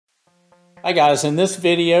Hi guys, in this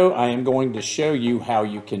video I am going to show you how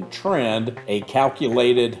you can trend a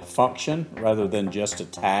calculated function rather than just a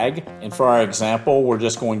tag. And for our example, we're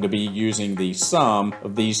just going to be using the sum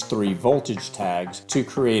of these three voltage tags to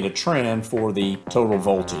create a trend for the total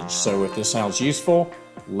voltage. So if this sounds useful,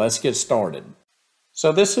 let's get started.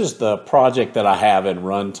 So this is the project that I have in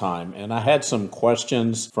runtime, and I had some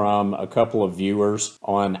questions from a couple of viewers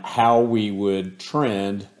on how we would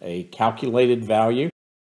trend a calculated value.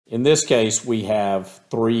 In this case, we have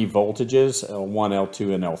three voltages, L1,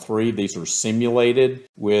 L2, and L3. These are simulated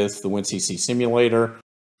with the WinCC simulator.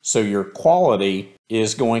 So your quality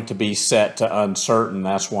is going to be set to uncertain.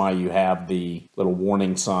 That's why you have the little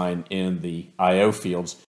warning sign in the I/O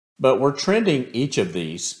fields. But we're trending each of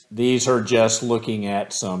these. These are just looking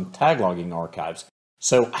at some tag logging archives.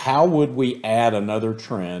 So how would we add another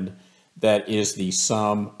trend that is the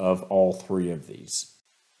sum of all three of these?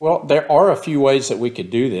 Well, there are a few ways that we could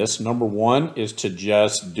do this. Number one is to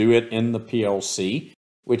just do it in the PLC,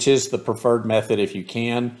 which is the preferred method if you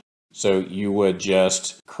can. So you would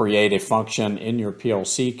just create a function in your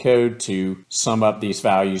PLC code to sum up these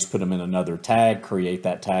values, put them in another tag, create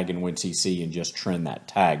that tag in WinCC, and just trend that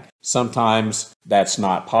tag. Sometimes that's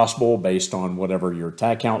not possible based on whatever your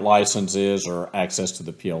tag count license is or access to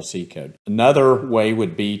the PLC code. Another way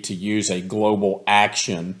would be to use a global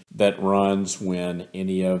action that runs when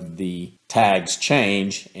any of the tags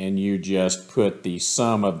change, and you just put the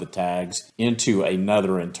sum of the tags into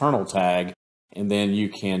another internal tag, and then you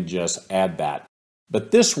can just add that.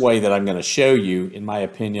 But this way that I'm going to show you, in my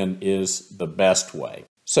opinion, is the best way.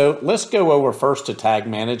 So let's go over first to tag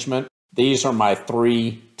management. These are my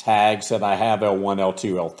three tags that I have, L1,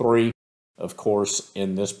 L2, L3. Of course,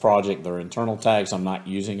 in this project, they're internal tags. I'm not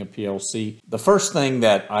using a PLC. The first thing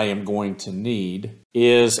that I am going to need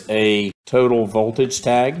is a total voltage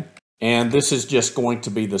tag. And this is just going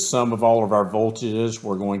to be the sum of all of our voltages.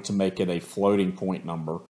 We're going to make it a floating point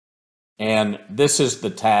number. And this is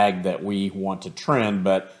the tag that we want to trend,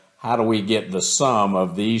 but how do we get the sum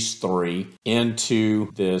of these three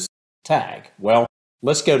into this tag? Well,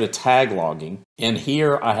 let's go to tag logging. And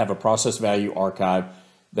here I have a process value archive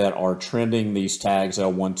that are trending these tags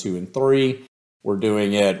L1, 2, and 3. We're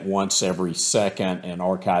doing it once every second and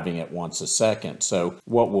archiving it once a second. So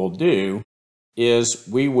what we'll do is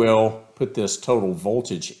we will put this total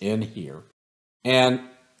voltage in here. And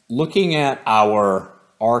looking at our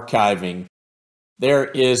archiving, there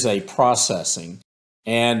is a processing,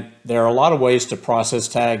 and there are a lot of ways to process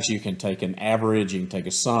tags. You can take an average, you can take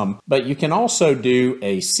a sum, but you can also do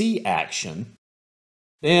a C action.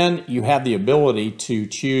 Then you have the ability to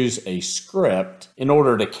choose a script in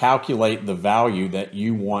order to calculate the value that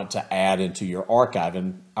you want to add into your archive.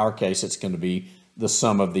 In our case, it's going to be the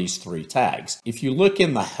sum of these three tags. If you look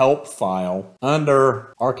in the help file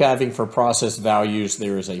under archiving for process values,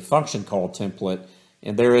 there is a function called template.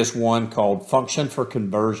 And there is one called function for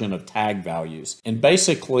conversion of tag values. And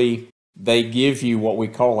basically, they give you what we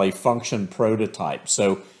call a function prototype.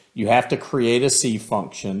 So you have to create a C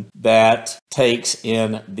function that takes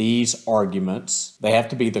in these arguments. They have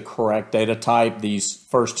to be the correct data type. These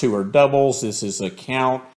first two are doubles. This is a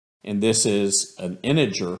count, and this is an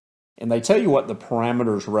integer. And they tell you what the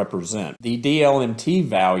parameters represent. The DLMT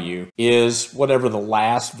value is whatever the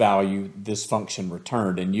last value this function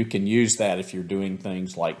returned, and you can use that if you're doing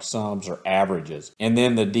things like sums or averages. And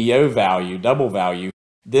then the DO value, double value,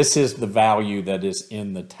 this is the value that is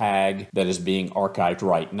in the tag that is being archived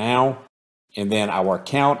right now. And then our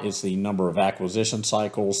count is the number of acquisition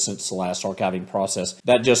cycles since the last archiving process.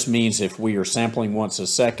 That just means if we are sampling once a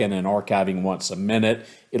second and archiving once a minute,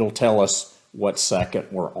 it'll tell us what second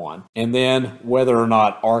we're on. And then whether or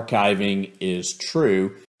not archiving is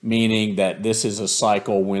true, meaning that this is a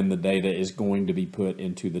cycle when the data is going to be put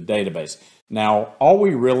into the database. Now, all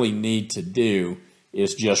we really need to do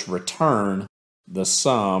is just return the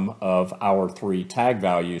sum of our three tag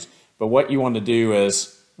values. But what you want to do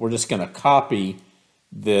is we're just going to copy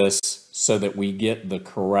this so that we get the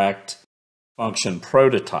correct function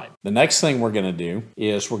prototype. The next thing we're going to do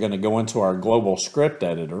is we're going to go into our global script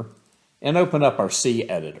editor and open up our C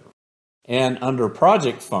editor. And under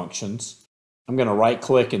project functions, I'm going to right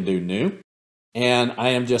click and do new. And I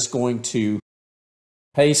am just going to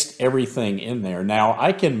paste everything in there. Now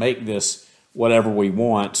I can make this whatever we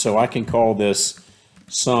want. So I can call this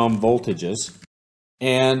sum voltages.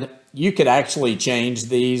 And you could actually change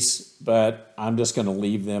these, but I'm just going to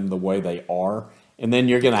leave them the way they are. And then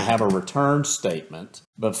you're going to have a return statement.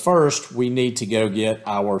 But first, we need to go get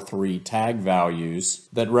our three tag values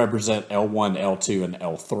that represent L1, L2, and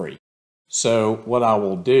L3. So what I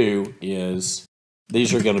will do is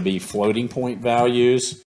these are going to be floating point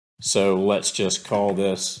values. So let's just call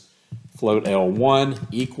this float L1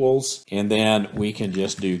 equals, and then we can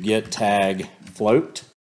just do get tag float,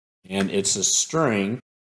 and it's a string.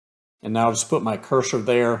 And now I'll just put my cursor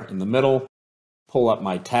there in the middle, pull up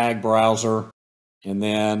my tag browser, and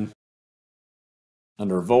then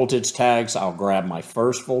under voltage tags, I'll grab my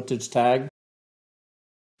first voltage tag.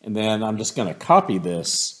 And then I'm just going to copy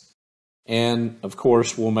this. And of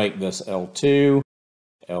course, we'll make this L2,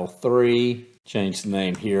 L3, change the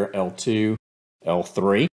name here, L2,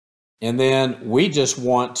 L3. And then we just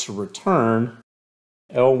want to return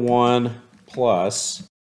L1 plus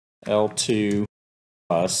L2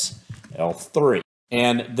 plus L3.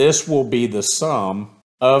 And this will be the sum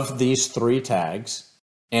of these three tags.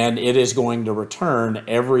 And it is going to return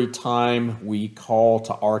every time we call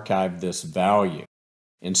to archive this value.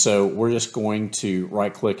 And so we're just going to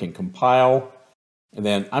right click and compile. And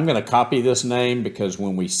then I'm going to copy this name because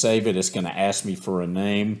when we save it, it's going to ask me for a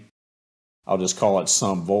name. I'll just call it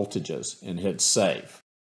sum voltages and hit save.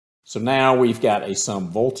 So now we've got a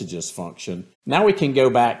sum voltages function. Now we can go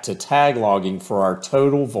back to tag logging for our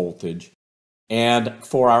total voltage. And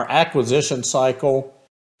for our acquisition cycle,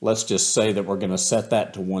 let's just say that we're going to set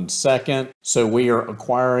that to 1 second. So we are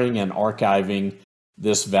acquiring and archiving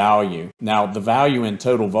this value. Now the value in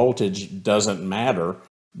total voltage doesn't matter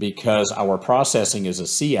because our processing is a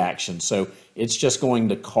C action. So it's just going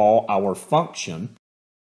to call our function.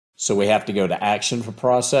 So we have to go to action for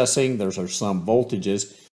processing. There's our sum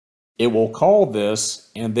voltages. It will call this,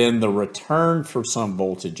 and then the return for sum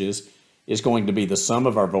voltages is going to be the sum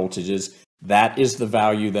of our voltages. That is the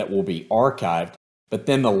value that will be archived. But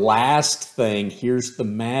then the last thing, here's the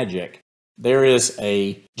magic. There is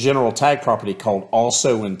a general tag property called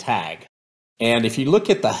also in tag. And if you look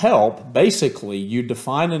at the help, basically you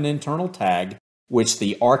define an internal tag, which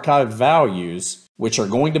the archive values, which are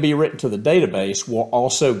going to be written to the database, will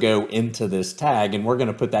also go into this tag, and we're going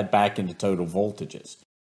to put that back into total voltages.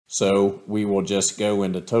 So we will just go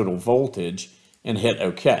into total voltage and hit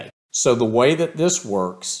OK. So the way that this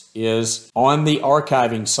works is on the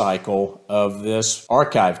archiving cycle of this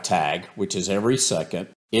archive tag, which is every second,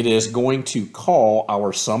 it is going to call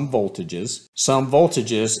our sum voltages. Sum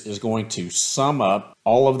voltages is going to sum up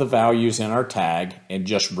all of the values in our tag and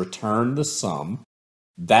just return the sum.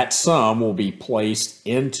 That sum will be placed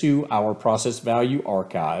into our process value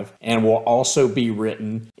archive and will also be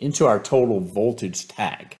written into our total voltage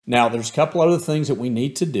tag. Now, there's a couple other things that we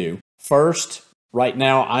need to do. First, right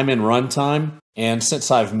now I'm in runtime, and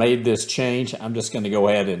since I've made this change, I'm just going to go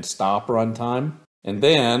ahead and stop runtime. And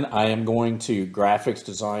then I am going to graphics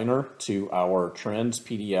designer to our trends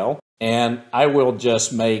PDL, and I will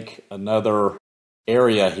just make another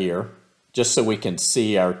area here just so we can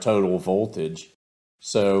see our total voltage.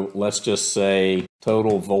 So let's just say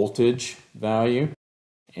total voltage value,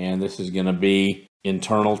 and this is going to be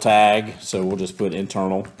internal tag. So we'll just put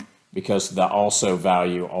internal because the also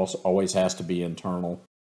value also always has to be internal.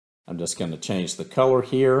 I'm just going to change the color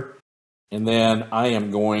here, and then I am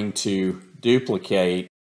going to duplicate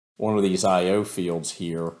one of these IO fields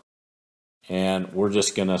here, and we're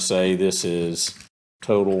just going to say this is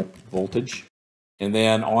total voltage. And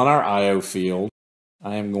then on our IO field,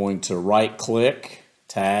 I am going to right click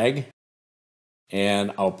tag,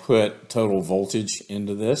 and I'll put total voltage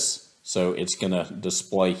into this, so it's going to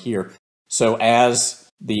display here. So as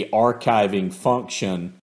the archiving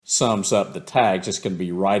function sums up the tags, it's going to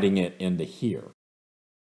be writing it into here.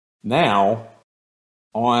 Now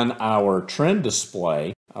on our trend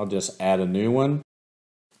display, I'll just add a new one,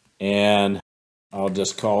 and I'll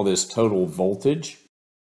just call this total voltage.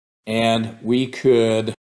 And we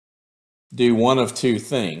could do one of two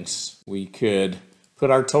things. We could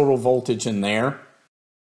put our total voltage in there,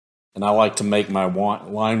 and I like to make my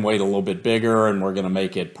line weight a little bit bigger, and we're going to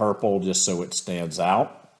make it purple just so it stands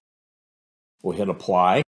out. We'll hit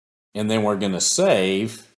apply, and then we're going to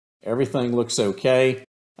save. Everything looks okay.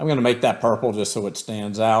 I'm going to make that purple just so it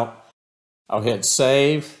stands out. I'll hit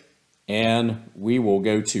save, and we will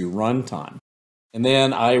go to runtime. And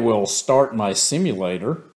then I will start my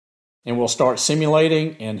simulator, and we'll start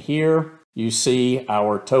simulating, and here you see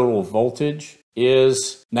our total voltage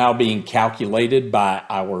is now being calculated by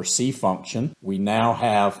our C function. We now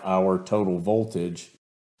have our total voltage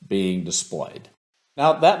being displayed.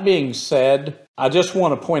 Now, that being said, I just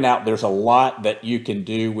want to point out there's a lot that you can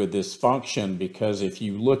do with this function, because if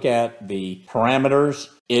you look at the parameters,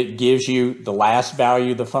 it gives you the last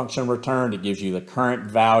value the function returned. It gives you the current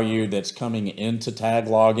value that's coming into tag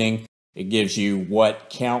logging. It gives you what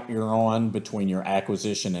count you're on between your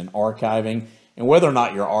acquisition and archiving, and whether or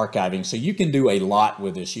not you're archiving. So you can do a lot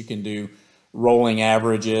with this. You can do rolling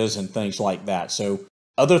averages and things like that. So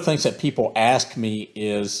Other things that people ask me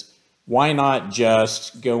is, why not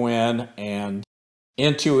just go in and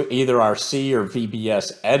into either our C or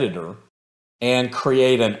VBS editor and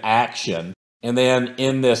create an action. And then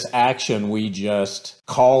in this action, we just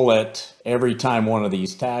call it every time one of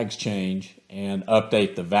these tags change and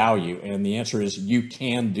update the value. And the answer is you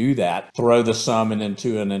can do that. Throw the sum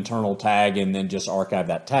into an internal tag and then just archive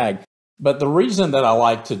that tag. But the reason that I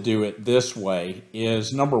like to do it this way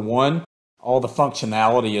is, number one, all the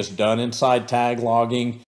functionality is done inside tag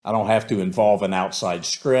logging. I don't have to involve an outside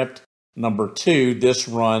script. Number two, this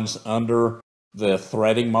runs under the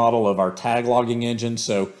threading model of our tag logging engine,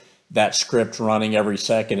 so that script running every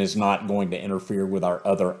second is not going to interfere with our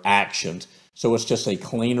other actions. So it's just a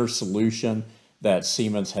cleaner solution that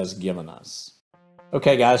Siemens has given us.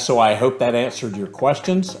 Okay guys, so I hope that answered your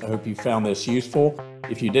questions. I hope you found this useful.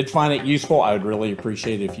 If you did find it useful, I would really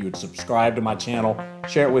appreciate it if you would subscribe to my channel,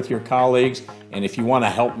 share it with your colleagues, and if you want to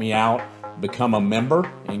help me out, become a member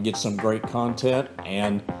and get some great content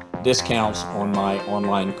and discounts on my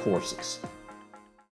online courses.